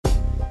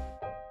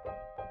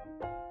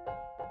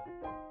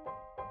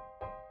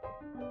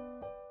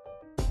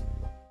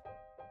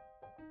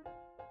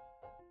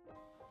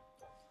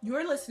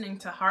You're listening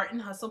to Heart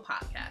and Hustle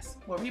Podcast,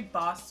 where we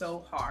boss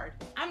so hard.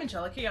 I'm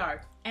Angelica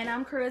Yard. And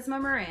I'm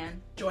Charisma Moran.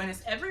 Join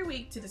us every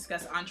week to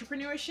discuss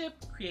entrepreneurship,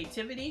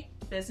 creativity,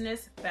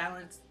 business,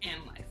 balance,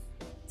 and life.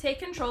 Take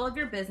control of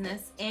your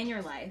business and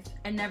your life,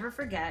 and never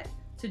forget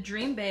to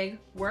dream big,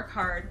 work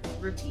hard,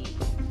 repeat.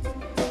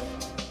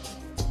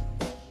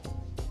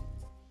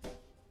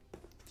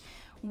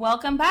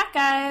 Welcome back,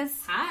 guys.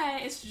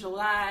 Hi, it's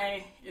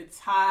July. It's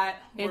hot.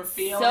 We're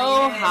feeling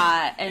so it.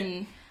 hot,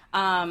 and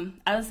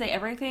I would say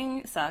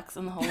everything sucks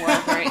in the whole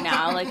world right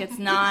now. Like, it's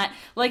not,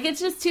 like, it's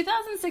just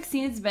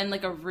 2016 has been,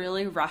 like, a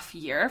really rough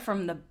year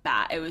from the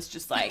bat. It was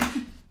just, like,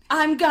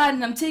 I'm God,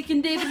 and I'm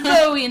taking David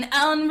Bowie and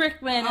Alan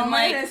Rickman, and,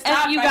 like,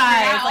 F you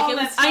guys. Like, it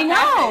was, I know.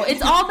 Happened.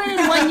 It's all been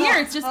in 1 year.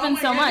 It's just been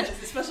so much.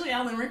 Especially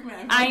Alan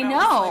Rickman. I know.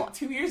 Was, like,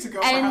 2 years ago.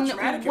 And for how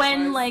traumatic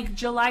when, it was. like,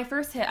 July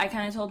 1st hit, I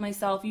kind of told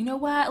myself, you know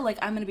what? Like,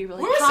 I'm going to be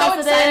really we were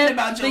positive. so excited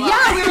about July. But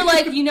yeah, we were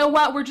like, you know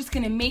what? We're just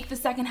going to make the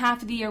second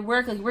half of the year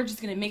work. Like, we're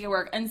just going to make it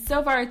work. And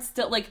so far, it's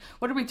still, like,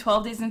 what are we,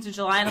 12 days into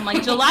July? And I'm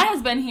like, July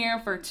has been here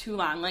for too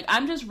long. Like,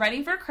 I'm just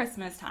ready for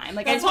Christmas time.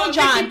 Like, That's I told what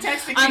we John, keep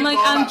texting I'm like,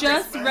 people I'm about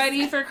just Christmas.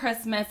 ready for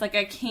Christmas. Like,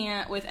 I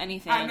can't with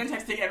anything. I've been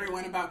texting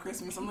everyone about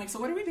Christmas. I'm like, so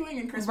what are we doing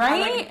in Christmas?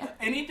 Right? Like,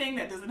 anything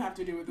that doesn't have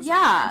to do with the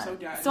Yeah. I'm so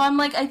done. So I'm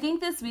like, I think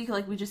this week,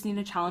 like, we just need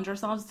to challenge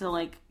ourselves to,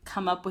 like,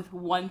 come up with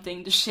one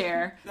thing to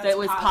share that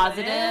was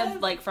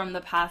positive, like, from the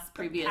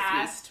previous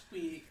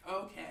week.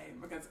 Okay,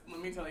 because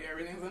let me tell you,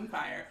 everything's on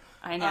fire.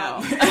 I know.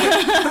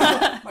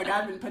 Like,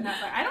 I've been putting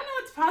out, like, I don't know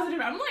what's positive.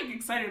 I'm, like,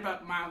 excited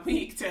about my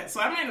week, too. So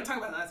I'm not going to talk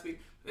about last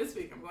week. This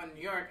week, I'm going to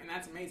New York, and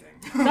that's amazing.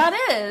 That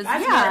is,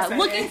 That's yeah.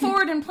 more Looking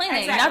forward and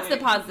planning. Exactly.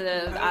 That's the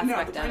positive No,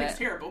 aspect the of planning's it.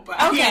 terrible,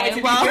 but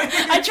Okay, well,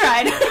 I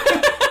tried.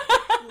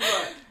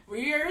 Look,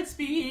 we are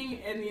speaking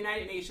in the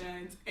United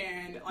Nations,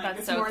 and like That's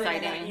this so morning I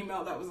got exciting. an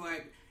email that was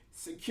like,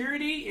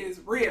 security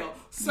is real.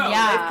 So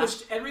Yeah. they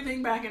pushed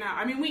everything back and out.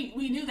 I mean,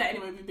 we knew that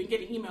anyway. We've been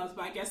getting emails,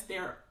 but I guess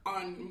they're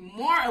on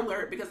more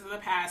alert because of the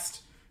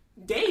past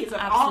days of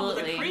all of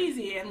the Absolutely.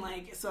 crazy, and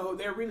like, so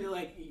they're really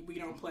like, we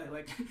don't play,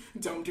 like,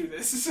 don't do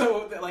this.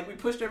 So that, like, we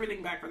pushed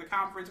everything back for the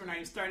conference. We're not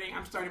even starting.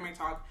 I'm starting my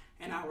talk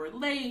an hour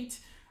late.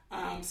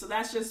 So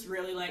that's just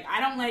really, like, I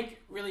don't like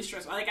really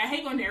stressful. Like, I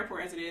hate going to the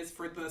airport as it is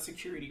for the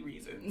security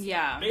reasons.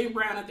 Yeah. Being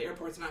brown at the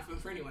airport's not fun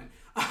for anyone.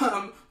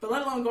 But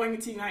let alone going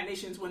into the United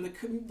Nations when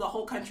the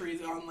whole country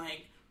is on,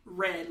 like,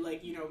 red,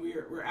 like, you know,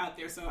 we're out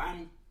there. So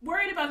I'm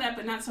worried about that,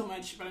 but not so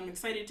much. But I'm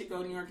excited to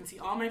go to New York and see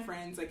all my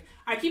friends. Like,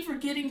 I keep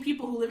forgetting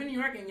people who live in New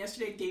York, and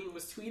yesterday David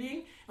was tweeting,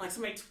 and, like,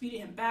 somebody tweeted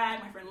him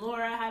back. My friend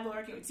Laura, hi Laura,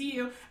 can't wait to see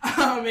you.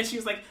 And she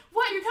was like,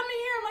 what, you're coming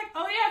here? I'm like,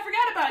 oh yeah, I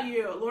forgot about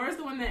you. Laura's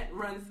the one that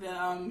runs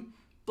the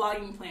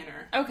blogging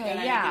planner. Okay,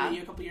 that yeah. I gave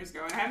you a couple years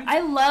ago.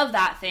 I love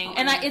that thing. Oh,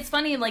 And yeah. it's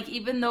funny, like,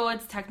 even though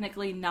it's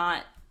technically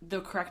not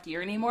the correct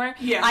year anymore,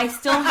 Yeah. I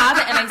still have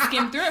it, and I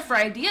skim through it for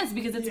ideas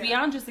because it's Yeah.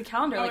 beyond just a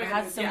calendar. Like, it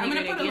has so I'm many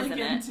gonna good put a ideas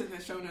link in it. into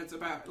the show notes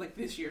about, like,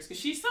 this year's, because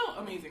she's so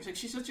amazing. Like,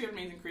 she's such an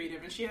amazing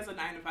creative, and she has a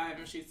 9-to-5,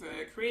 and she's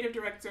a creative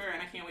director,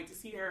 and I can't wait to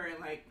see her, and,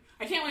 like,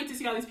 I can't wait to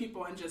see all these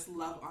people and just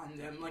love on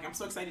them. Like, I'm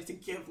so excited to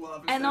give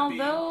love. And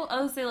although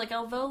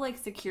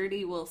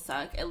security will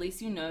suck, at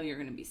least you know you're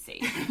gonna be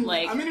safe.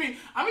 Like, I'm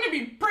gonna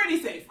be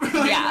pretty safe. Like,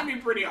 Yeah. It's gonna be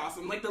pretty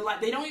awesome. Like,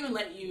 they don't even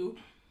let you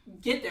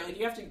get there. Like,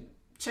 you have to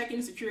check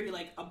in security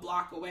like a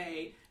block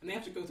away, and they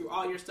have to go through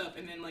all your stuff,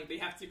 and then, like, they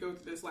have to go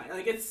through this line.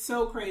 Like, it's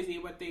so crazy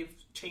what they've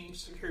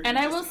changed security. and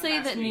I just will in the say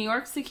last that New week.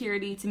 York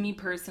security, to me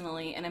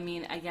personally, and I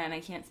mean, again, I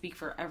can't speak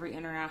for every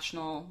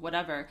international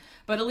whatever,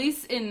 but at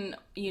least in,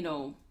 you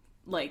know,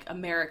 like,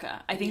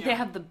 America, I think they Yeah.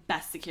 have the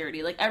best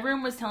security. Like,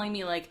 everyone was telling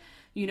me, like,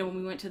 you know, when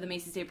we went to the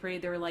Macy's Day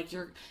Parade, they were like,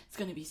 it's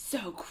gonna be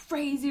so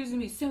crazy, there's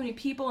gonna be so many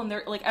people, and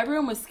they're, like,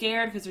 everyone was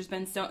scared because there's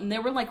been and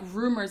there were, like,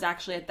 rumors,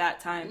 actually, at that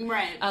time.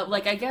 Right.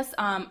 Like, I guess,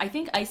 I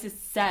think ISIS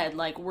said,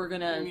 like, we're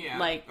gonna, Yeah,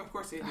 like, of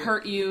course they did.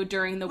 hurt you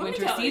during the Let me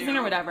winter tell season you,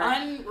 or whatever.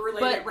 Unrelated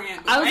But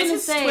rant. I was gonna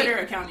ISIS say- Twitter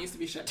account needs to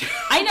be shut down.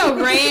 I know,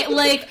 right?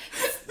 Like,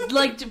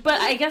 but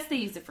I guess they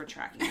use it for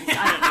tracking. I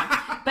don't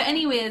know. But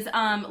anyways,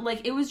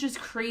 like, it was just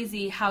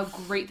crazy how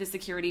great the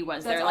security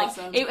was That's there. Like,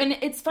 awesome. and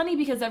it's funny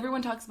because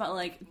everyone talks about,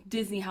 like,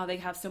 Disney, how they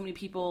have so many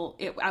people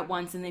at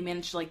once, and they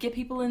manage to, like, get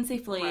people in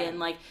safely Right. and,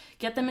 like,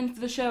 get them into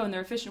the show, and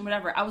they're efficient,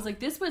 whatever. I was like,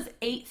 this was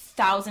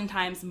 8,000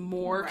 times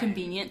more Right.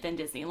 convenient than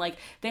Disney. Like,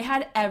 they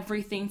had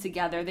everything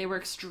together. They were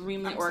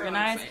extremely I'm so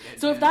organized.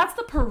 excited, So if yeah. that's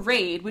the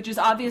parade, which is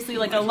obviously,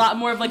 like, a lot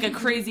more of, like, a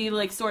crazy,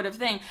 like, sort of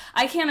thing,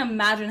 I can't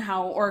imagine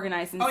how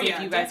organized and safe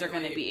you guys are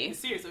going to definitely. be.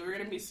 Seriously, we're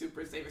going to be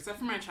super safe. Except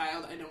for my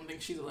child, I don't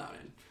think she's allowed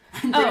in.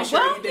 I'm pretty Oh, sure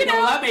well, they you don't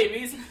know. allow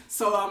babies.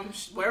 So,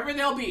 wherever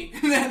they'll be,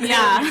 they'll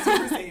Yeah. be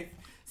super safe.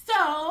 So,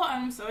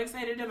 I'm so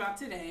excited about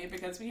today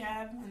because we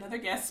have another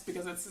guest,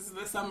 because this is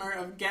the summer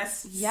of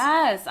guests.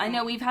 Yes, I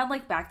know. We've had,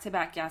 like,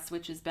 back-to-back guests,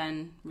 which has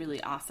been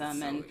really awesome.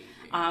 So and easy.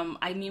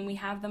 I mean, we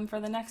have them for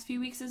the next few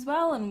weeks as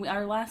well, and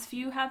our last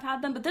few have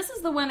had them, but this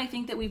is the one I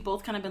think that we've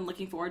both kind of been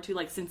looking forward to,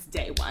 like, since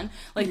day one.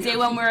 Like, day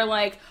one, we were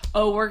like,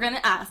 oh, we're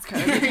gonna ask her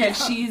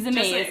because she's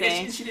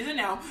amazing. She doesn't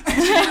know. She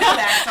didn't know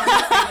that, so I'm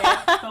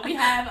gonna say it. But we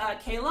have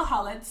Kayla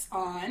Hollitz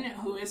on,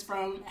 who is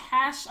from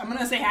I'm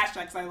gonna say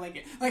hashtag because I like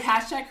it, like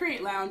hashtag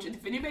Create Lounge. And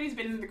if anybody's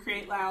been in the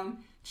Create Lounge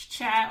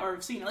chat or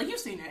seen it, like, you've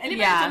seen it.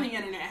 Anybody that's on the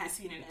internet has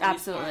seen it.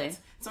 Absolutely.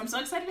 So I'm so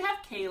excited to have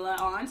Kayla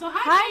on. So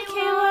hi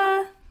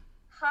Kayla.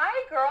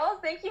 Hi, girls.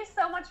 Thank you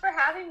so much for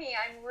having me.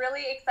 I'm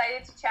really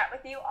excited to chat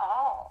with you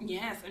all.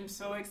 Yes, I'm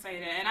so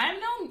excited. And I've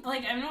known,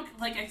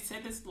 like I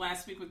said this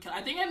last week with Kelsey.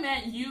 I think I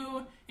met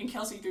you and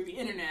Kelsey through the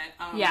internet.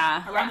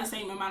 Around the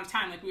same amount of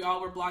time. Like, we all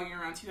were blogging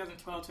around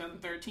 2012,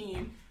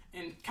 2013,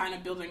 and kind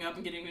of building up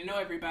and getting to know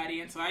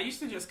everybody. And so I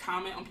used to just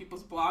comment on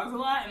people's blogs a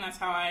lot, and that's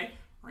how I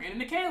ran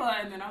into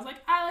Kayla, and then I was like,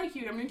 I like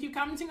you. I'm going to keep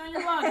commenting on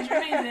your blog because you're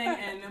amazing.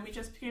 And then we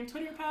just became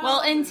Twitter pals. Well,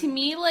 and to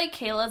me, like,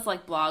 Kayla's,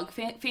 like, blog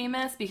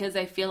famous because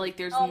I feel like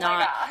there's not...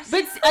 my gosh.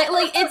 But,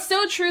 it's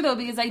so true, though,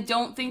 because I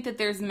don't think that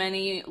there's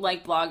many,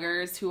 like,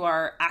 bloggers who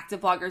are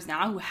active bloggers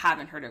now who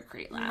haven't heard of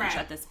Create Lounge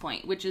at this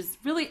point, which is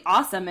really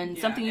awesome and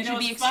something you should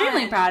be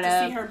extremely proud of.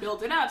 To see her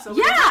build it up. So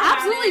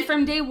absolutely.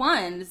 From day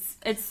one.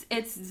 It's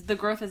the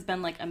growth has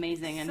been, like,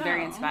 amazing and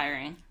very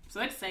inspiring.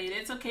 So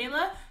excited. So,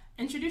 Kayla,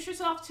 introduce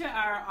yourself to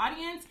our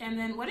audience, and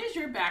then what is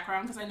your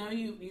background? Because I know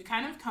you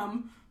kind of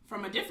come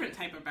from a different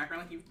type of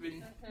background, like you've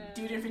been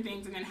doing different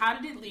things, and then how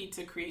did it lead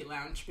to Create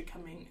Lounge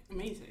becoming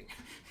amazing?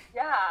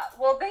 Yeah,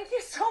 well, thank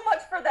you so much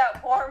for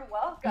that warm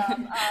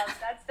welcome.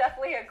 That's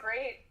definitely a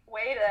great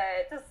way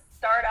to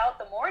start out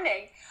the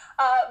morning.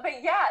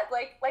 But yeah,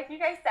 like you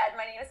guys said,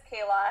 my name is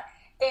Kayla,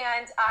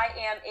 and I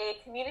am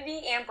a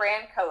community and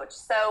brand coach.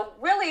 So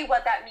really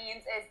what that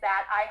means is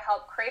that I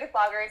help creative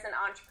bloggers and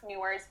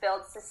entrepreneurs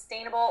build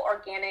sustainable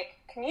organic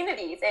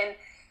communities. And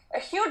a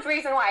huge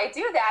reason why I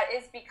do that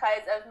is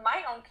because of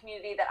my own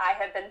community that I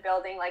have been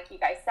building, like you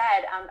guys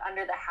said,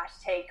 under the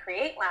hashtag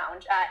Create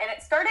Lounge. And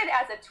it started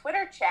as a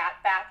Twitter chat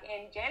back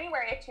in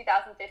January of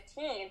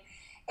 2015.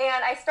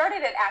 And I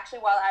started it actually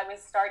while I was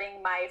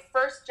starting my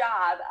first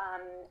job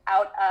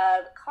out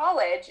of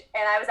college,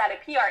 and I was at a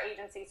PR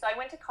agency. So I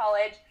went to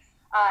college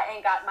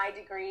and got my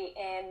degree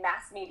in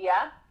mass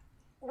media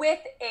with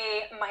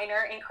a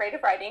minor in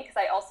creative writing, because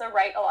I also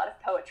write a lot of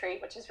poetry,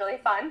 which is really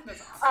fun.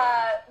 That's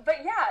awesome. But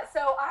yeah,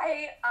 so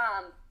I,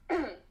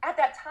 at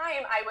that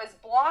time, I was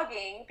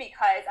blogging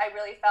because I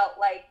really felt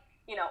like,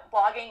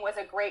 blogging was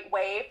a great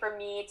way for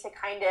me to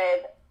kind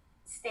of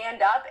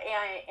stand up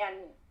and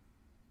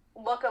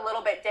look a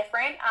little bit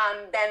different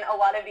than a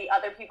lot of the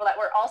other people that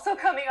were also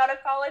coming out of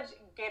college,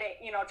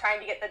 trying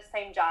to get the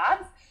same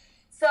jobs.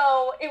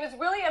 So it was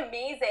really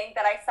amazing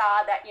that I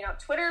saw that,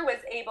 Twitter was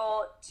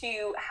able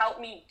to help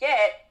me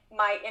get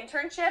my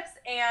internships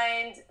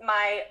and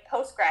my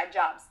post-grad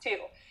jobs too.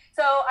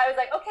 So I was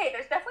like, okay,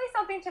 there's definitely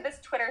something to this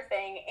Twitter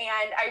thing.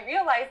 And I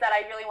realized that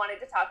I really wanted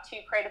to talk to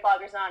creative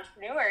bloggers and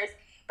entrepreneurs.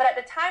 But at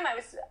the time I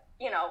was,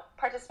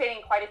 participating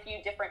in quite a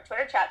few different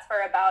Twitter chats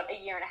for about a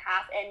year and a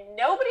half. And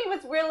nobody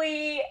was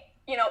really,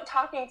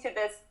 talking to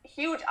this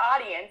huge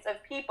audience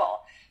of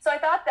people. So I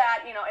thought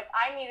that, if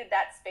I needed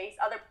that space,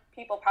 other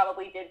people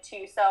probably did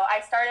too. So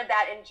I started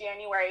that in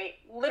January,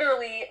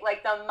 literally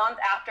like the month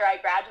after I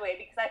graduated,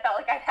 because I felt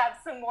like I'd have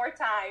some more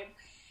time.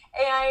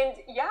 And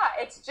yeah,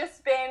 it's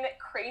just been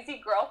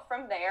crazy growth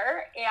from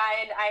there.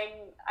 And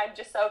I'm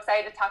just so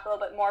excited to talk a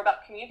little bit more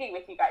about community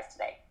with you guys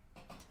today.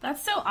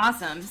 That's so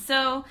awesome.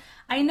 So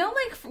I know,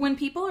 like, when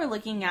people are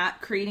looking at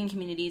creating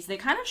communities, they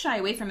kind of shy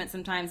away from it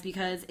sometimes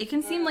because it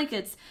can seem like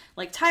it's,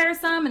 like,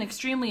 tiresome and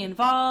extremely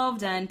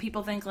involved, and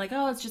people think, like,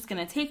 oh, it's just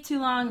going to take too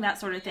long, that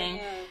sort of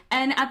thing.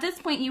 And at this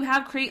point, you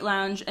have Create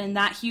Lounge and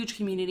that huge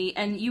community,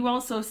 and you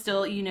also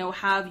still,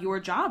 have your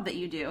job that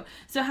you do.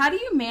 So how do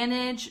you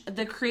manage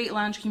the Create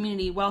Lounge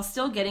community while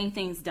still getting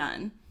things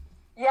done?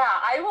 Yeah,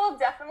 I will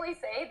definitely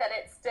say that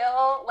it's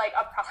still, like,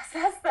 a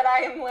process that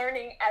I am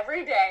learning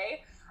every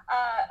day.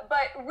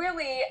 But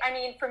really, I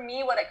mean, for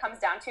me, what it comes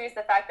down to is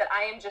the fact that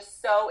I am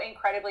just so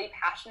incredibly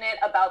passionate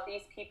about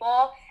these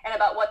people and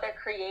about what they're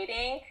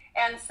creating.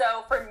 And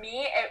so for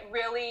me, it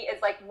really is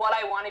like what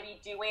I want to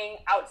be doing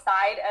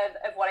outside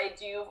of what I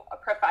do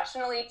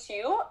professionally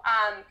too.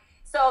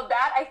 So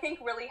that I think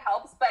really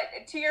helps.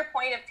 But to your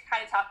point of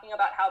kind of talking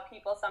about how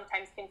people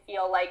sometimes can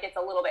feel like it's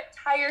a little bit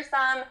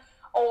tiresome,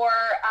 or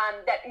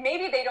that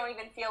maybe they don't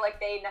even feel like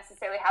they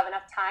necessarily have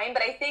enough time.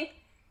 But I think,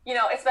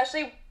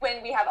 especially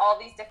when we have all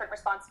these different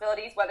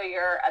responsibilities, whether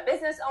you're a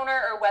business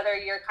owner or whether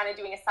you're kind of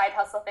doing a side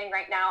hustle thing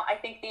right now, I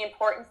think the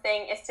important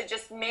thing is to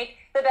just make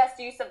the best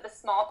use of the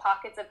small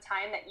pockets of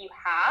time that you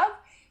have,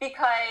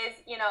 because,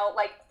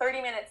 like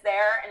 30 minutes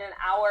there and an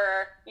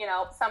hour,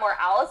 somewhere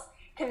else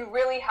can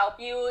really help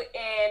you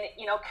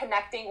in,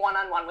 connecting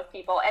one-on-one with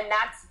people. And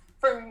that's,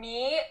 for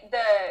me,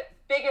 the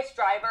biggest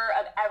driver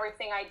of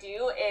everything I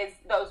do is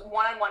those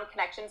one-on-one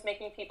connections,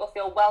 making people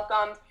feel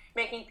welcomed,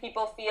 making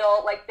people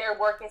feel like their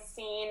work is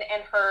seen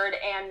and heard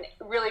and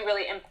really,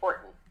 really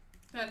important.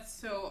 That's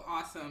so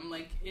awesome.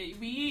 Like,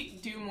 we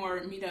do more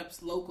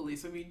meetups locally,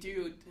 so we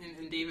do,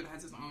 and David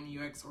has his own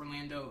UX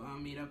Orlando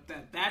meetup.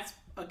 That's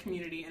a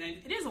community, and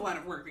it is a lot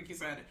of work, like you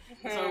said.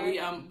 Mm-hmm. So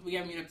we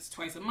have meetups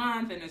twice a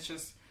month, and it's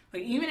just,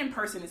 like, even in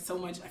person, it's so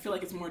much, I feel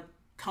like it's more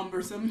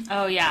cumbersome.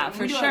 Oh, yeah,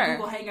 for sure. We do a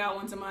Google Hangout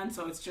once a month,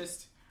 so it's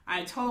just,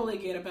 I totally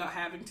get about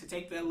having to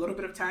take the little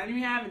bit of time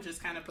you have and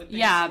just kind of put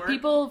things to work.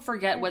 People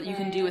forget what you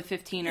can do with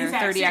 15 or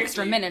 30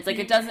 extra minutes. Like,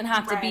 it doesn't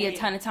have to be a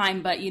ton of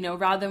time, but,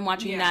 rather than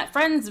watching that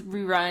Friends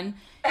rerun,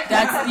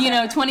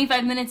 that's,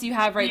 25 minutes you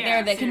have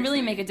there that can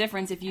really make a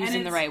difference if used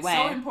in the right way.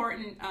 So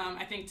important,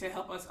 I think, to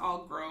help us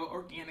all grow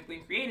organically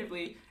and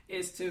creatively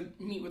is to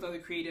meet with other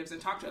creatives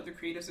and talk to other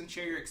creatives and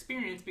share your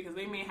experience, because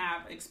they may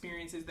have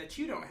experiences that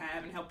you don't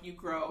have and help you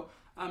grow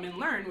and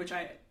learn, which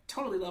I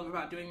totally love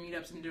about doing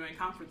meetups and doing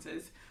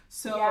conferences.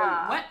 So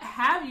what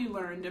have you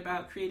learned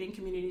about creating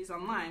communities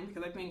online?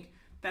 Because I think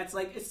that's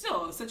it's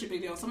still such a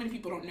big deal. So many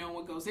people don't know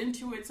what goes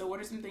into it. So what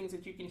are some things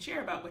that you can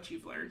share about what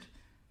you've learned?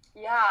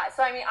 Yeah,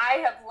 so I mean,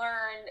 I have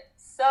learned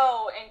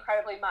so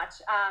incredibly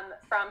much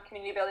from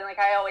community building. Like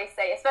I always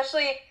say,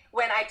 especially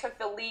when I took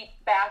the leap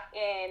back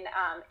in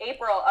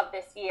April of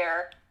this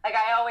year, like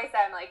I always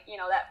said, I'm like,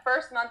 that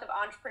first month of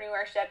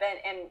entrepreneurship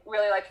and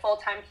really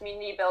full-time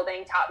community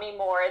building taught me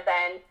more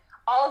than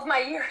all of my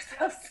years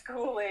of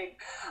schooling.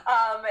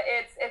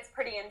 It's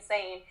pretty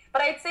insane.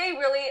 But I'd say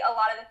really a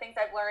lot of the things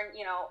I've learned,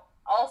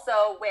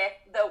 also with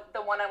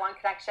the one-on-one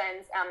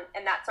connections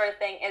and that sort of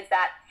thing, is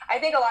that I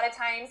think a lot of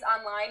times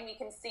online we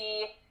can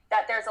see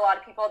that there's a lot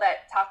of people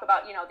that talk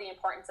about, the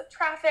importance of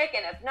traffic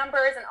and of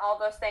numbers and all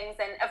those things.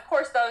 And of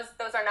course,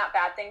 those are not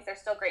bad things. They're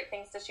still great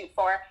things to shoot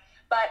for.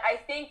 But I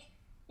think,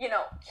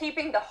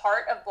 keeping the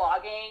heart of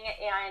blogging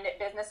and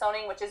business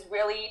owning, which is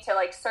really to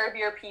serve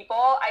your people,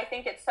 I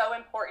think it's so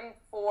important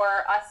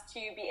for us to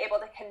be able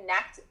to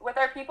connect with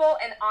our people.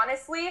 And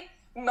honestly,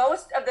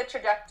 most of the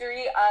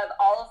trajectory of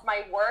all of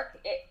my work,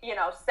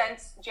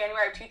 since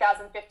January of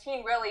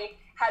 2015 really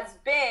has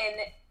been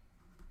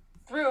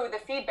through the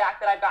feedback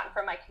that I've gotten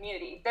from my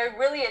community. There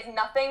really is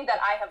nothing that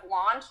I have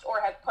launched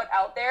or have put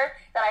out there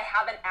that I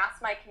haven't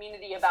asked my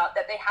community about,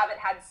 that they haven't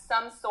had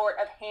some sort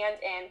of hand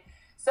in.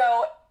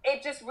 So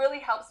it just really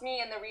helps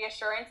me in the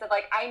reassurance of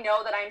I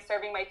know that I'm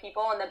serving my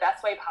people in the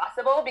best way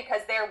possible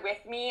because they're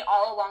with me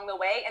all along the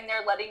way and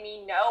they're letting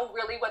me know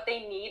really what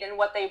they need and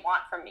what they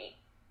want from me.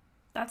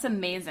 That's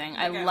amazing.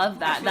 I love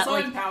that. So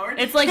empowered.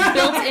 It's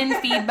built-in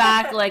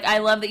feedback. I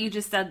love that you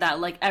just said that.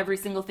 Every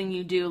single thing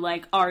you do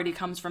already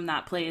comes from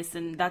that place,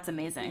 and that's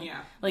amazing.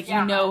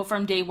 Yeah.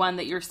 From day one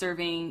that you're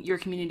serving your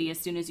community as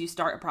soon as you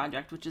start a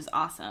project, which is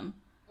awesome.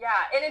 Yeah,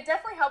 and it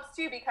definitely helps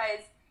too because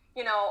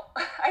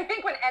I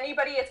think when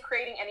anybody is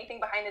creating anything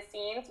behind the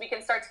scenes, we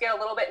can start to get a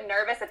little bit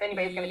nervous if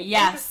anybody's going to be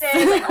interested.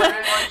 Are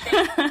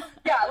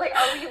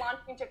we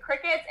launching to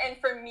Crickets? And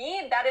for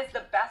me, that is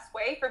the best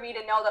way for me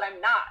to know that I'm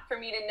not, for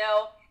me to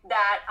know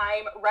that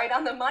I'm right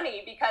on the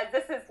money, because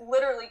this has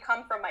literally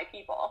come from my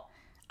people.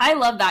 I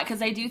love that,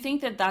 because I do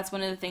think that that's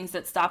one of the things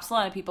that stops a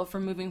lot of people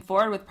from moving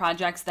forward with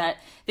projects that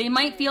they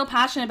might feel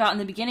passionate about in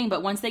the beginning,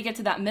 but once they get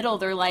to that middle,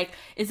 they're like,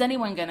 is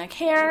anyone going to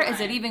care? Right. Is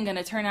it even going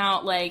to turn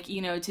out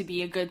to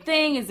be a good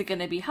thing? Is it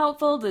going to be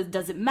helpful?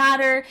 Does it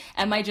matter?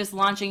 Am I just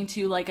launching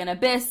to an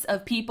abyss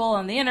of people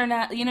on the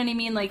internet? You know what I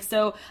mean?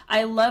 So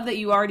I love that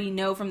you already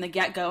know from the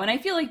get-go, and I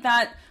feel like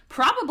that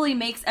probably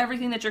makes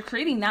everything that you're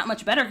creating that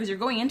much better because you're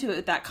going into it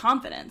with that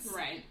confidence.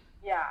 Right.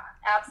 Yeah,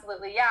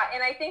 absolutely. Yeah.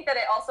 And I think that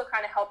it also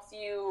kind of helps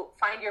you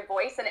find your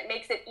voice, and it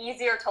makes it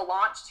easier to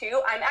launch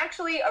too. I'm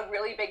actually a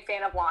really big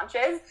fan of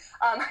launches.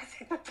 I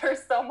think that they're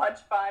so much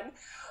fun.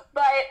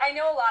 But I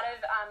know a lot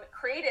of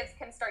creatives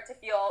can start to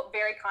feel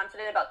very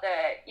confident about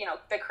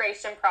the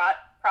creation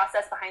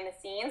process behind the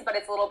scenes, but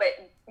it's a little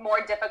bit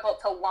more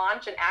difficult to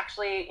launch and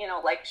actually,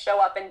 show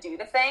up and do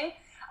the thing.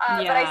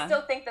 But I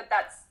still think that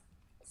that's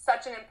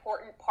such an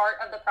important part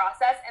of the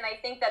process. And I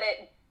think that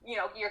it,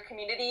 your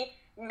community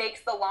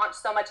makes the launch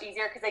so much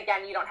easier because,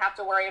 again, you don't have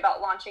to worry about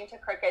launching to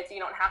Crickets. You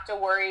don't have to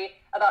worry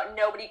about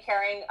nobody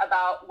caring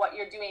about what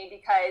you're doing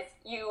because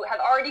you have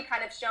already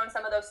kind of shown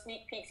some of those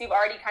sneak peeks. You've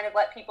already kind of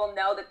let people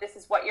know that this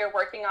is what you're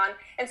working on.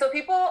 And so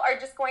people are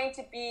just going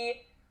to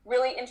be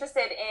really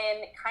interested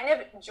in kind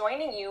of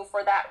joining you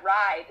for that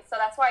ride. So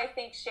that's why I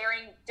think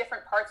sharing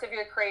different parts of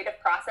your creative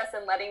process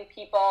and letting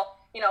people,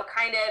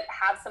 kind of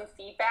have some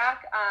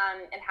feedback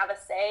and have a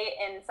say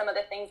in some of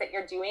the things that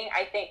you're doing,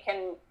 I think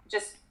can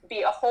just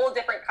be a whole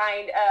different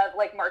kind of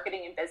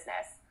marketing and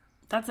business.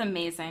 That's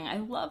amazing. I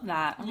love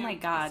that. Oh my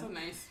God. So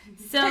nice.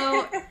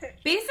 So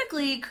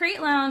basically,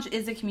 Create Lounge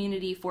is a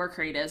community for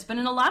creatives, but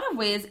in a lot of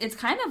ways, it's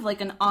kind of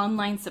like an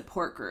online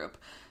support group.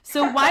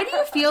 So why do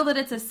you feel that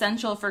it's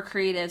essential for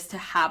creatives to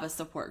have a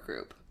support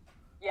group?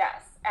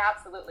 Yes,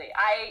 absolutely.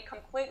 I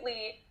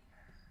completely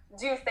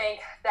do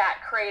think that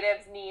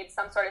creatives need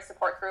some sort of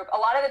support group. A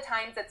lot of the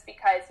times it's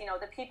because,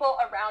 the people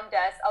around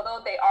us,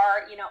 although they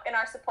are, in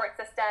our support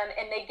system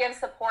and they give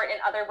support in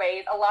other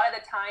ways, a lot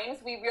of the times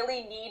we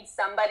really need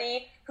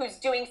somebody who's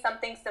doing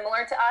something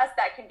similar to us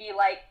that can be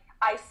like,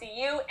 I see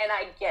you and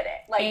I get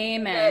it.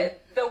 Amen.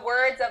 The the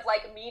words of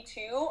like "Me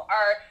Too"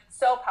 are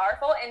so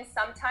powerful, and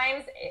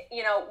sometimes,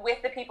 you know,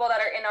 with the people that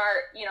are in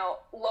our, you know,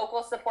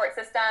 local support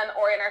system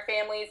or in our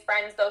families,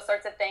 friends, those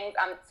sorts of things,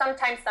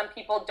 sometimes some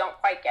people don't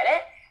quite get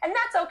it, and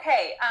that's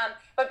okay.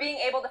 But being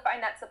able to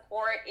find that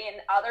support in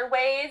other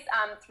ways,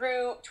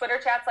 through Twitter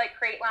chats like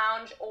Crate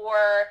Lounge,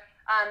 or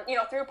you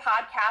know, through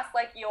podcasts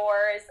like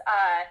yours,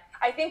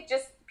 I think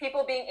just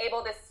people being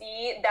able to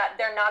see that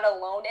they're not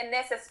alone in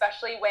this,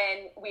 especially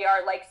when we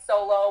are like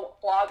solo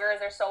bloggers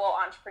or solo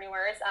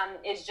entrepreneurs,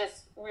 is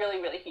just really,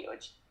 really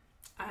huge.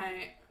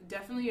 I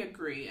definitely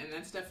agree, and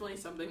that's definitely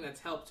something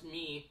that's helped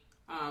me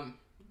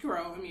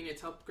grow. I mean,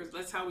 it's helped because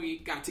that's how we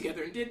got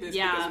together and did this,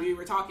 because we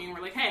were talking and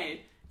we're like,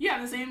 hey, you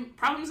have the same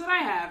problems that I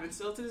have, and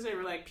still to this day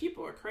we're like,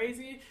 people are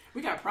crazy,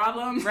 we got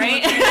problems,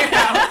 right?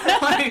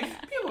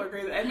 Like, people are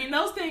crazy. I mean,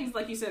 those things,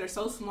 like you said, are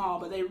so small,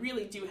 but they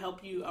really do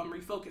help you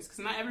refocus, because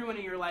not everyone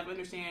in your life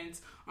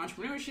understands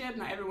entrepreneurship,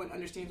 not everyone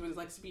understands what it's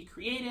like to be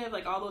creative.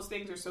 Like, all those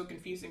things are so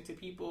confusing to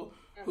people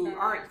who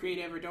aren't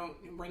creative or don't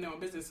run their own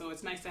business, so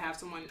it's nice to have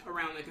someone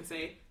around that can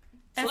say,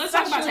 so let's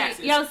talk about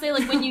taxes. Yeah, I would say,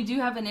 like, when you do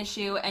have an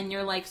issue and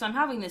you're like, so I'm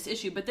having this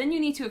issue, but then you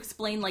need to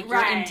explain, like,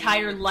 your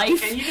entire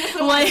life. And you just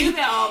don't want to do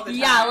that all the time.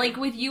 Yeah, like,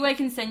 with you, I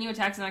can send you a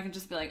text and I can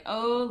just be like,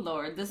 oh,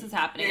 Lord, this is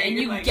happening. Yeah, and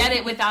you like, get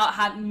it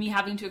without me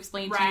having to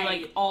explain to you,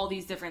 like, all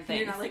these different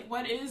things. You're not like,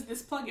 what is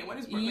this plugin? What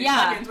is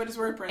plugins? What is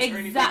WordPress? Exactly. Or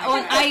anything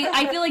like that.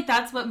 I feel like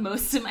that's what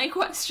most of my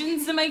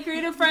questions to my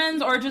creative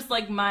friends, or just,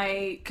 like,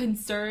 my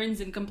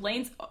concerns and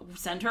complaints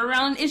center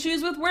around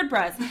issues with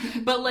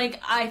WordPress. But,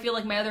 like, I feel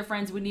like my other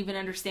friends wouldn't even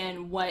understand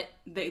what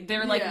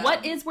they're like,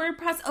 what is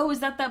WordPress? Oh, is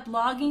that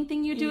blogging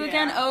thing you do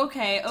again?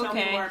 Okay. Tell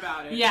me more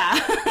about it. Yeah.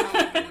 Oh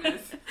my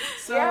goodness.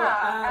 So,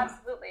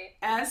 absolutely.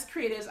 As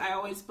creatives, I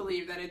always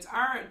believe that it's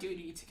our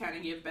duty to kind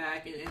of give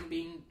back and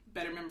being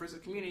better members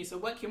of community. So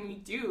what can we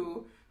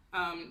do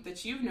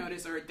that you've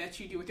noticed, or that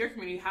you do with your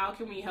community? How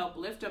can we help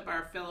lift up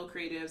our fellow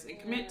creatives and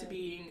commit to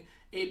being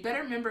a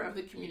better member of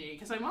the community?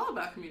 Because I'm all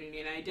about community,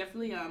 and I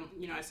definitely,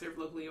 you know, I serve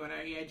locally on our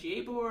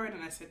EIGA board,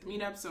 and I set the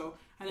meetup. So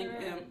I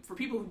think for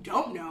people who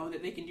don't know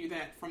that they can do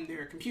that from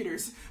their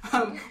computers,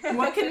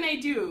 what can they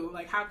do?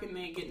 Like, how can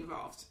they get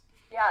involved?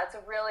 Yeah, it's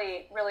a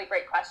really, really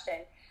great question.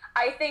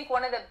 I think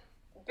one of the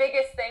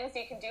biggest things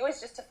you can do is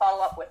just to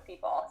follow up with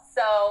people.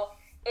 So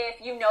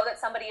if you know that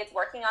somebody is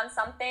working on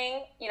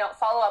something, you know,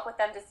 follow up with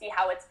them to see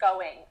how it's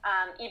going,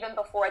 even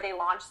before they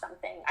launch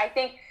something. I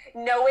think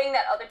knowing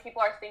that other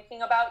people are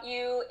thinking about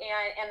you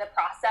and the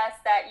process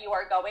that you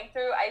are going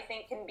through, I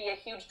think can be a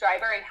huge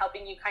driver in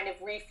helping you kind of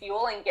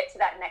refuel and get to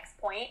that next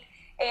point.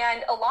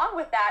 And along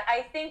with that,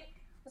 I think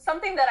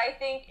something that I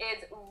think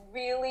is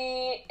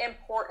really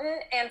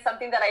important, and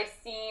something that I've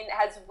seen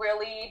has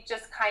really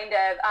just kind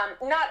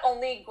of not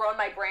only grown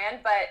my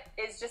brand, but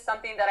is just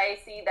something that I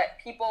see that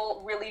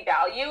people really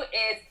value,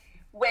 is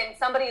when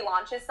somebody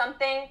launches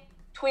something,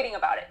 tweeting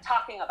about it,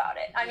 talking about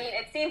it. I mean,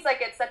 it seems like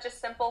it's such a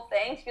simple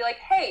thing to be like,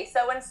 hey,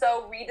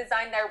 so-and-so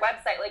redesigned their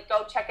website, like,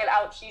 go check it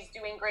out, she's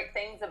doing great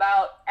things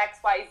about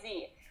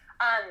XYZ.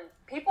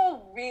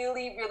 People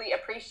really, really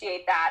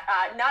appreciate that.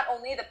 Not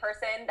only the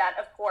person that,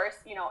 of course,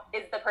 you know,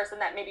 is the person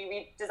that maybe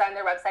redesigned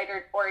their website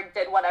or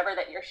did whatever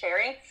that you're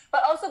sharing,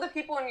 but also the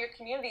people in your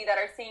community that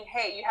are seeing,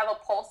 hey, you have a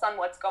pulse on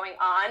what's going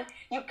on,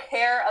 you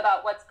care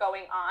about what's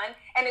going on,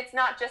 and it's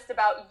not just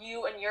about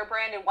you and your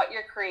brand and what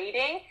you're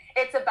creating,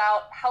 it's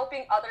about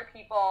helping other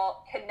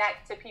people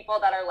connect to people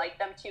that are like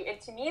them too.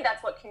 And to me,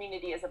 that's what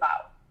community is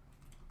about.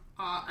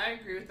 I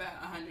agree with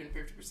that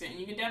 150%.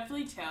 You can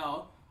definitely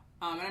tell,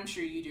 and I'm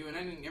sure you do, and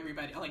I think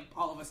everybody, like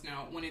all of us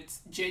know, when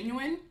it's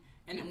genuine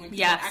and when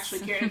people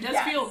actually care. It does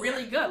feel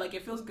really good. Like,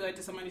 it feels good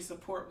to somebody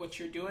support what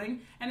you're doing,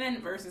 and then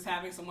versus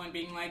having someone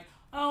being like,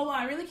 oh, well,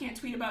 I really can't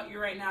tweet about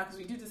you right now because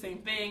we do the same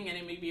thing, and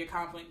it may be a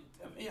conflict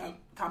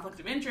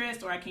of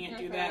interest, or I can't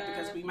do that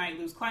because we might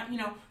lose clients. You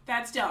know,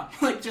 that's dumb.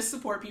 Like, just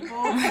support people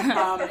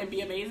and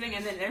be amazing,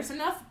 and then there's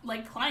enough,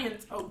 like,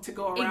 clients to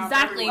go around.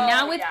 Exactly.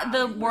 Now with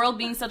the world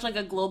being such, like,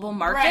 a global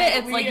market,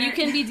 it's like you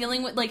can be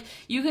dealing with, like,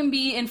 you can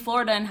be in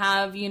Florida and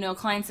have, you know,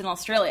 clients in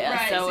Australia.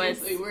 Right, so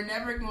seriously. We're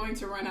never going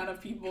to run out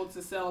of people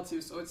to sell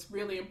to, so it's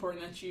really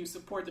important that you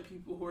support the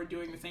people who are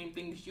doing the same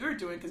things you're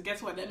doing, because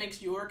guess what? That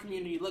makes your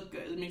community look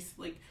good. It makes,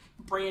 like,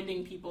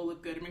 branding people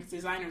look good. It makes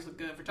designers look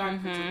good,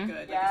 photographers look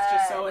good. Like, it's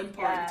just so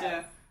important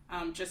to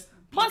just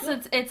plus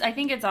it's I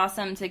think it's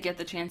awesome to get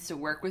the chance to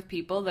work with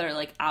people that are,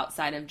 like,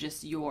 outside of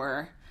just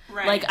your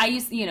like, I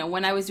used, you know,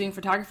 when I was doing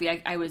photography,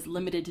 I was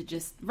limited to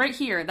just right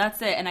here,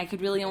 that's it, and I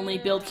could really only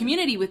build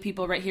community with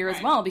people right here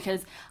as well,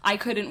 because I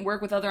couldn't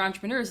work with other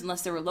entrepreneurs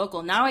unless they were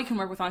local. Now I can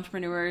work with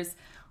entrepreneurs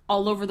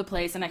all over the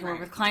place, and I can work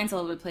with clients all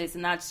over the place,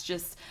 and that's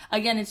just,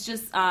 again, it's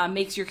just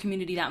makes your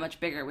community that much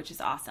bigger, which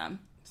is awesome.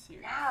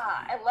 Yeah,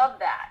 I love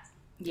that.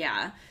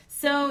 Yeah.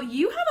 So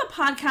you have a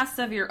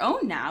podcast of your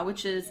own now,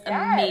 which is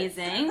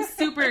amazing,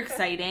 super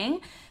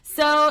exciting.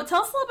 So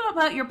tell us a little bit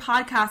about your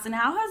podcast, and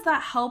how has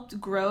that helped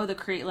grow the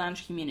Crate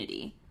Lounge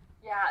community?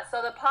 Yeah,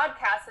 so the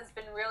podcast has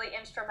been really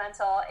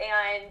instrumental,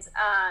 and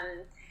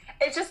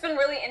it's just been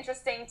really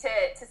interesting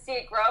to see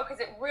it grow, because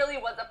it really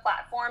was a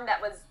platform that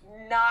was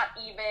not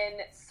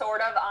even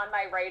sort of on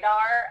my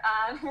radar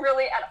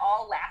really at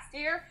all last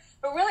year.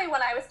 But really,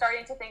 when I was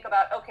starting to think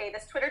about, okay,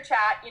 this Twitter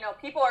chat,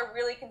 people are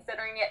really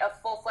considering it a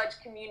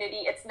full-fledged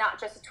community. It's not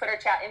just a Twitter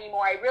chat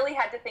anymore. I really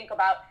had to think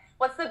about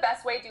what's the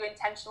best way to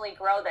intentionally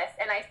grow this.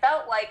 And I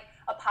felt like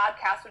a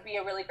podcast would be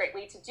a really great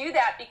way to do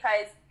that,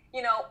 because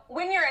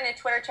when you're in a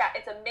Twitter chat,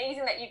 it's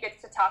amazing that you get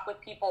to talk with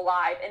people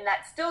live, and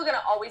that's still going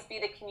to always be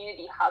the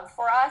community hub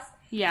for us.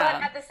 Yeah.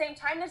 But at the same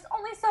time, there's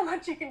only so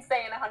much you can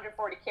say in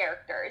 140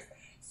 characters.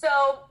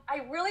 So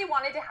I really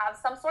wanted to have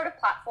some sort of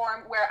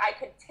platform where I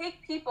could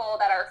take people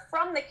that are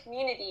from the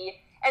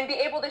community and be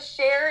able to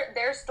share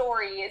their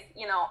stories,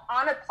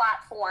 on a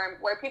platform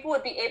where people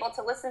would be able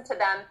to listen to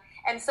them.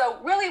 And so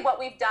really what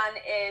we've done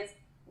is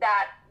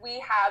that we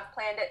have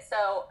planned it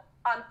so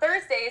on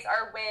Thursdays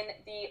are when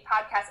the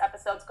podcast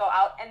episodes go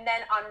out, and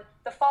then on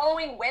the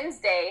following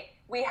Wednesday,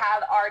 we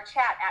have our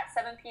chat at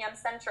 7 p.m.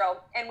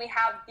 Central, and we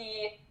have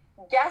the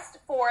guest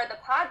for the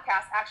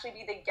podcast actually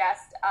be the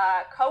guest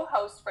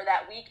co-host for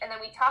that week, and then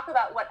we talk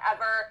about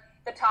whatever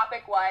the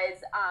topic was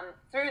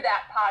through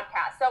that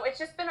podcast. So it's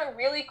just been a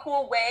really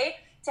cool way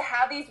to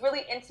have these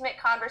really intimate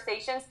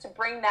conversations, to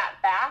bring that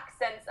back,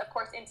 since, of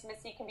course,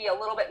 intimacy can be a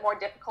little bit more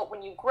difficult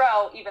when you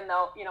grow, even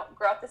though,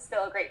 growth is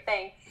still a great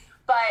thing.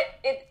 But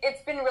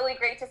it's been really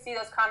great to see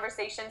those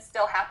conversations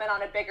still happen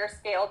on a bigger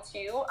scale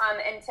too,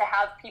 and to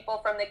have people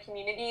from the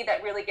community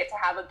that really get to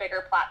have a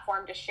bigger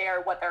platform to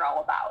share what they're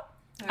all about.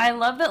 I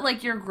love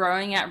that you're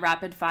growing at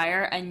rapid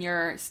fire and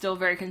you're still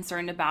very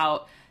concerned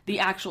about the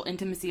actual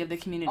intimacy of the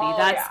community.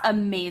 That's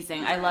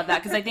amazing. I love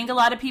that, because I think a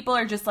lot of people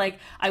are just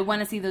I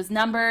want to see those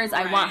numbers.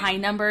 Right. I want high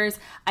numbers.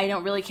 I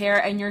don't really care.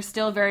 And you're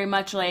still very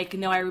much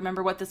no, I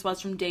remember what this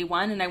was from day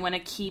one, and I want to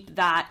keep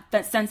that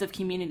sense of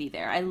community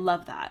there. I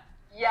love that.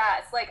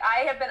 Yes,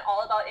 I have been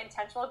all about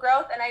intentional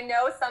growth, and I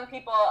know some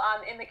people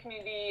in the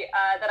community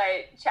that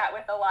I chat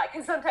with a lot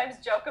can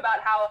sometimes joke about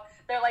how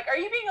they're are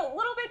you being a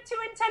little bit too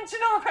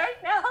intentional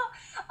right now?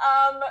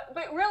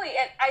 But really,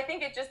 I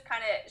think it just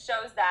kind of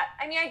shows that.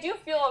 I mean, I do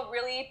feel a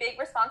really big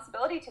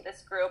responsibility to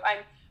this group.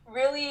 I'm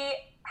really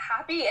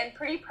happy and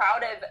pretty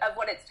proud of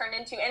what it's turned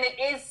into, and it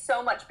is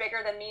so much bigger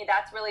than me.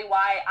 That's really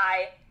why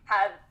I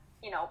have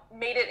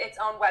made it its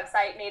own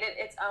website, made it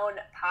its own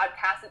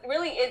podcast. It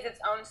really is its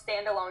own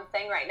standalone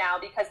thing right now,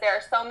 because there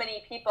are so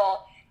many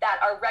people that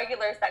are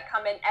regulars that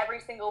come in every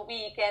single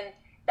week and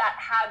that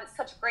have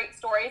such great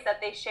stories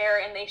that they share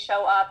and they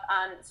show up.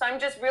 So I'm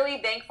just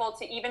really thankful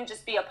to even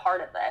just be a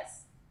part of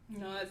this.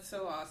 That's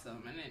so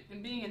awesome.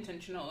 And being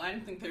intentional, I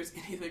don't think there's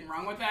anything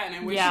wrong with that. And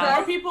I wish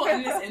more people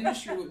in this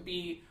industry would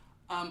be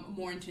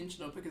more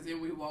intentional, because then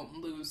we won't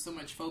lose so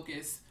much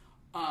focus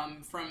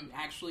from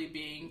actually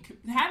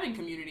having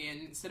community,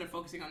 and instead of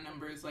focusing on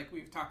numbers like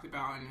we've talked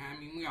about. And I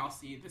mean, we all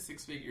see the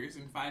 6 figures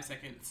in 5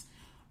 seconds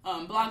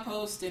blog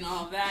post and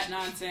all of that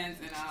nonsense.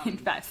 And in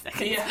 5 seconds,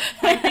 be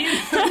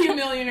a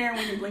millionaire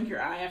when you blink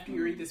your eye after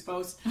you read this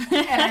post.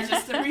 And I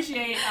just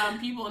appreciate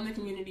people in the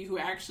community who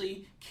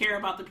actually care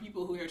about the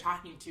people who you're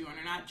talking to, and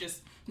are not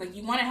just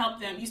you want to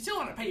help them. You still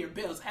want to pay your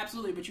bills,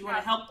 absolutely, but you want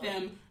to help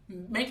them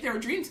make their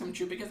dreams come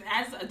true. Because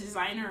as a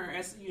designer, or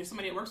as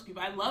somebody that works with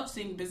people, I love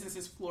seeing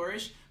businesses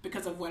flourish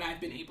because of what I've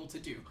been able to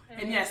do.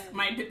 Mm-hmm. And yes,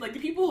 the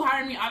people who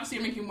hire me obviously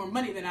are making more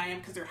money than I am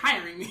because they're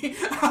hiring me.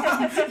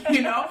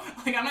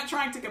 I'm not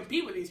trying to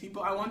compete with these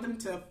people. I want them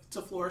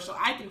to flourish so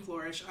I can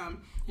flourish. And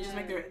just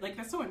make their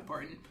that's so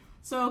important.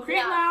 So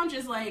Create Lounge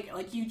is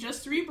you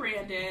just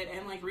rebranded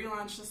and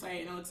relaunched the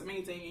site, and it looks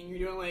amazing, and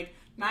you're doing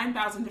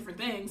 9,000 different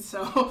things.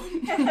 So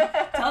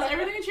tell us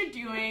everything that you're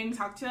doing.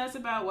 Talk to us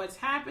about what's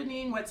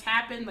happening, what's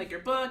happened, your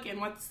book, and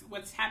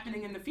what's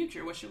happening in the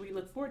future. What should we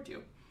look forward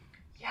to?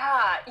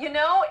 Yeah,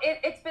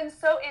 it's been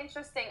so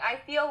interesting. I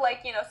feel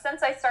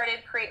since I started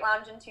Create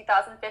Lounge in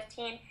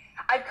 2015,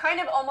 I've kind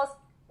of almost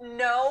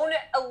known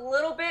a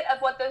little bit of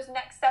what those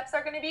next steps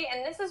are going to be.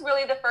 And this is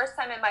really the first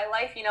time in my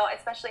life,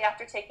 especially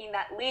after taking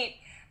that leap,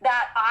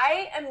 that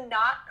I am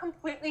not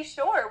completely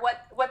sure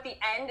what the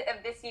end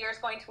of this year is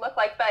going to look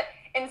like. But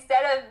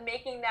instead of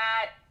making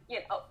that,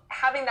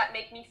 having that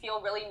make me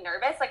feel really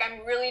nervous,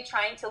 I'm really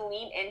trying to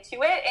lean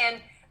into it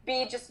and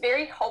be just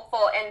very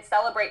hopeful and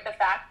celebrate the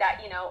fact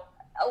that,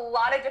 a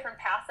lot of different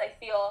paths I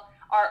feel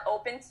are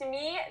open to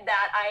me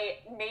that I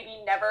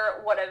maybe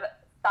never would have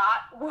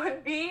thought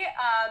would be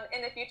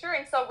in the future.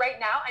 And so right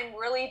now I'm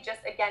really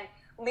just, again,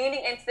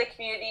 leaning into the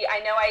community. I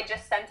know I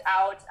just sent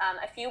out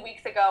a few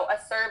weeks ago a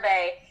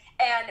survey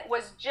and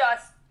was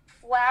just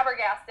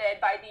flabbergasted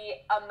by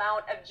the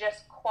amount of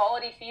just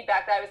quality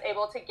feedback that I was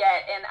able to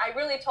get. And I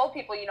really told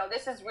people,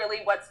 this is really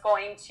what's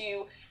going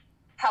to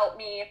help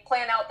me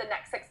plan out the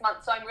next 6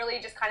 months. So I'm really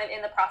just kind of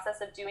in the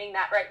process of doing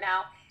that right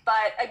now.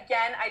 But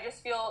again, I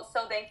just feel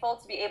so thankful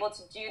to be able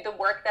to do the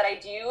work that I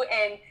do.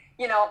 And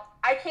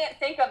I can't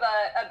think of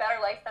a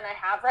better life than I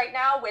have right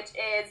now, which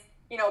is,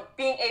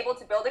 being able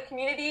to build a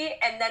community,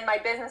 and then my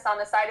business on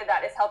the side of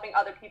that is helping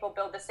other people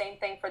build the same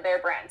thing for their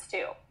brands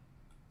too.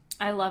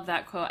 I love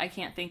that quote. I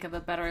can't think of a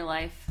better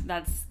life.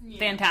 That's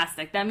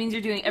fantastic. That means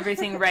you're doing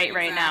everything right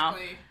right now.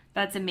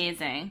 That's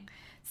amazing.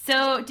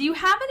 So, do you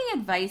have any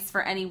advice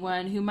for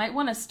anyone who might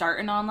want to start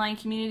an online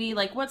community?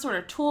 Like, what sort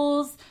of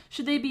tools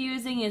should they be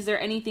using? Is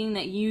there anything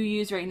that you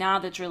use right now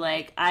that you're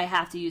like, I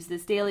have to use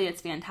this daily,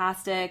 it's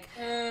fantastic?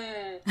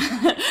 You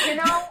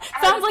know,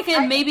 Sounds like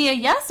maybe a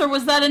yes, or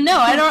was that a no?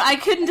 I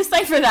couldn't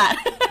decipher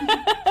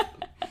that.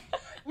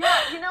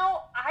 Yeah, you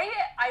know,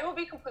 I will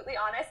be completely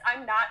honest.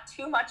 I'm not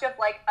too much of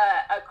like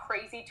a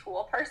crazy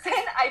tool person.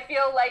 I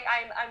feel like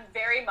I'm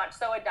very much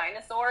so a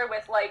dinosaur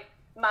with like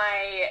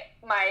my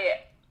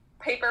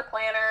paper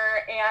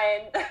planner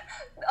and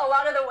a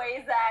lot of the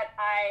ways that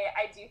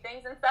I do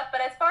things and stuff.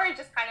 But as far as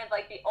just kind of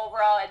like the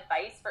overall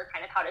advice for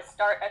kind of how to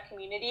start a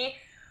community,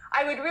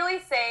 I would really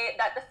say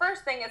that the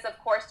first thing is, of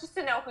course, just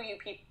to know who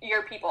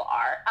your people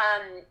are.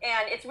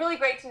 And it's really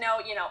great to know,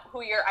 you know,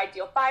 who your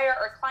ideal buyer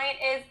or client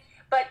is.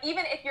 But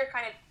even if you're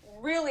kind of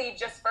really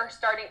just first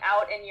starting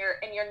out and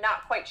you're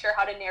not quite sure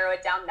how to narrow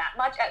it down that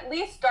much, at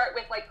least start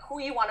with like who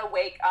you want to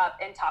wake up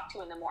and talk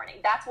to in the morning.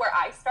 That's where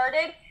I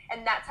started,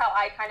 and that's how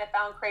I kind of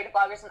found creative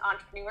bloggers and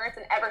entrepreneurs.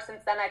 And ever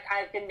since then, I've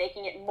kind of been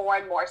making it more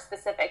and more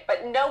specific.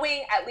 But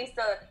knowing at least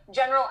a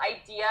general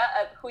idea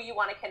of who you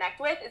want to connect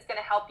with is going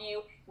to help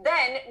you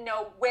then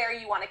know where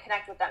you want to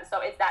connect with them.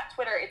 So is that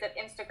Twitter? Is it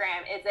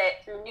Instagram? Is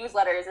it through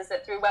newsletters? Is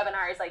it through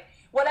webinars? Like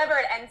whatever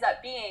it ends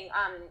up being,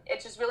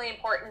 it's just really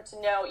important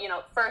to know, you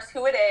know, first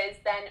who it is,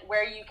 then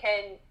where you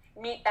can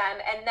meet them,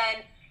 and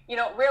then, you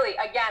know, really,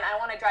 again, I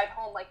want to drive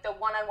home like the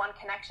one-on-one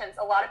connections.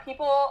 A lot of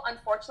people,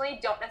 unfortunately,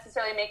 don't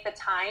necessarily make the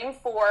time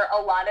for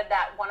a lot of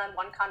that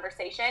one-on-one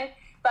conversation,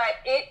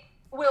 but it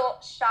will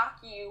shock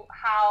you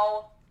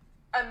how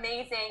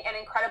amazing and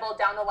incredible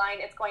down the line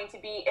it's going to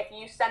be if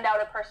you send out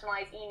a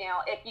personalized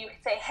email, if you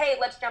say, hey,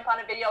 let's jump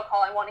on a video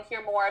call, I want to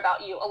hear more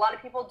about you. A lot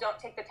of people don't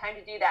take the time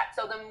to do that.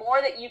 So the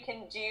more that you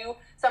can do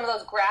some of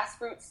those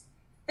grassroots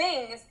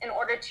things in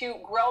order to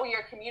grow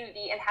your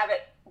community and have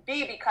it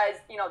be, because,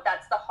 you know,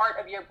 that's the heart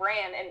of your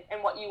brand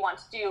and what you want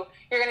to do,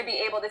 you're going to be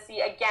able to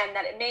see, again,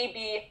 that it may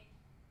be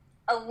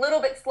a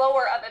little bit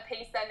slower of a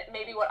pace than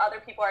maybe what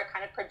other people are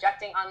kind of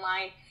projecting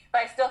online.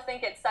 But I still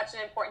think it's such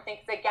an important thing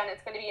because, again,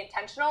 it's going to be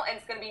intentional and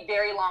it's going to be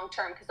very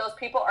long-term because those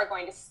people are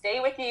going to stay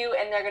with you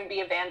and they're going to be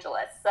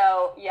evangelists.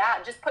 So,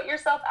 yeah, just put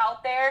yourself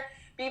out there,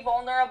 be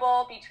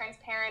vulnerable, be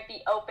transparent,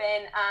 be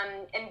open,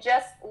 and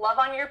just love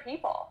on your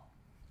people.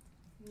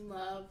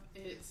 Love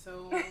it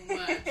so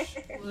much.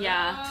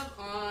 Yeah. Love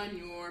on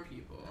your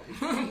people.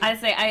 I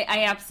say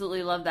I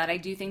absolutely love that. I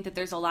do think that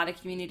there's a lot of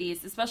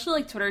communities, especially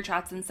like Twitter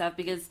chats and stuff,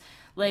 because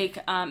like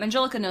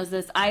Angelica knows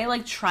this. I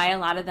like try a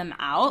lot of them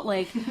out.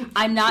 Like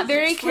I'm not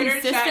very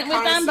consistent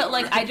with them, but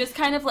like I just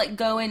kind of like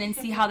go in and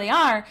see how they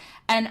are.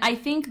 And I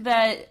think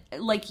that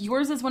like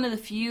yours is one of the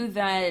few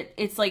that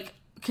it's like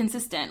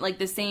consistent, like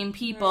the same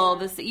people,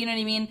 you know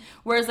what I mean?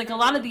 Whereas like a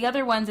lot of the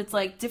other ones, it's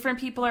like different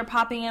people are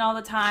popping in all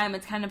the time.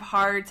 It's kind of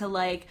hard to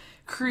like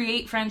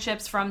create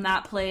friendships from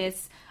that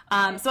place.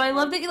 So I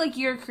love that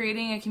you're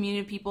creating a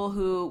community of people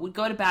who would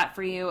go to bat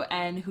for you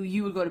and who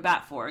you would go to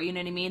bat for. You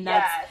know what I mean?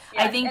 That's,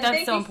 yes. I think and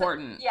that's so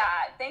important.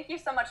 Thank you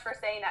so much for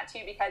saying that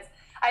too, because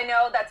I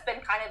know that's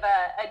been kind of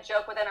a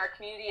joke within our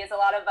community, is a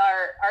lot of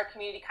our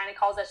community kind of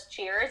calls us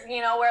cheers,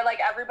 you know, where like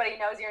everybody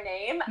knows your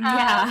name.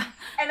 Yeah.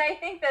 And I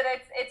think that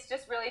it's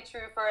just really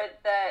true for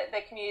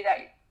the community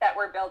that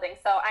we're building.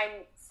 So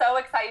I'm so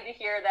excited to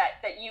hear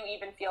that you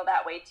even feel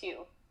that way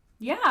too.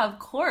 Yeah, of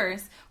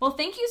course. Well,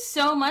 thank you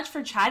so much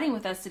for chatting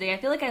with us today. I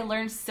feel like I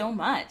learned so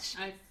much.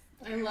 I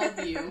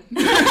love you.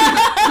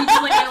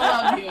 I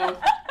love you.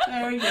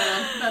 There we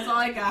go. That's all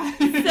I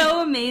got.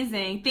 So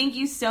amazing. Thank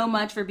you so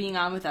much for being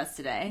on with us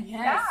today. Yes.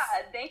 Yeah,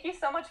 thank you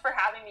so much for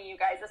having me, you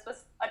guys. This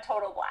was a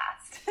total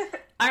blast.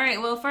 All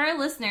right, well, for our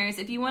listeners,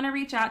 if you want to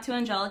reach out to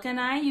Angelica and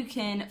I, you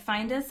can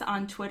find us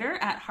on Twitter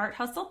at Heart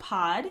Hustle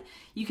Pod.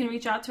 You can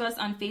reach out to us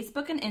on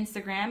Facebook and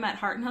Instagram at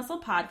Heart and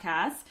Hustle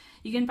Podcast.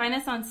 You can find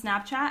us on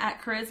Snapchat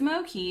at Charisma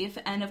O'Keefe.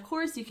 And of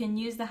course, you can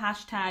use the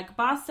hashtag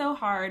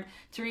BossSoHard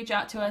to reach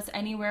out to us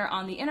anywhere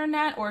on the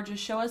internet, or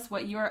just show us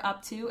what you are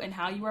up to and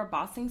how you are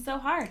bossing so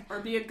hard. Or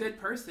be a good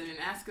person and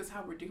ask us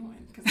how we're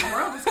doing, because the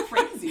world is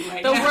crazy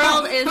right now. The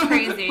world is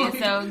crazy.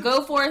 So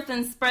go forth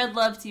and spread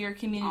love to your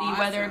community, awesome.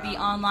 Whether it be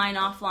online,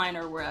 offline,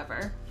 or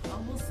wherever.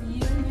 Well, we'll see you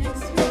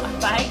next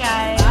week. Bye,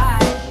 guys. Bye.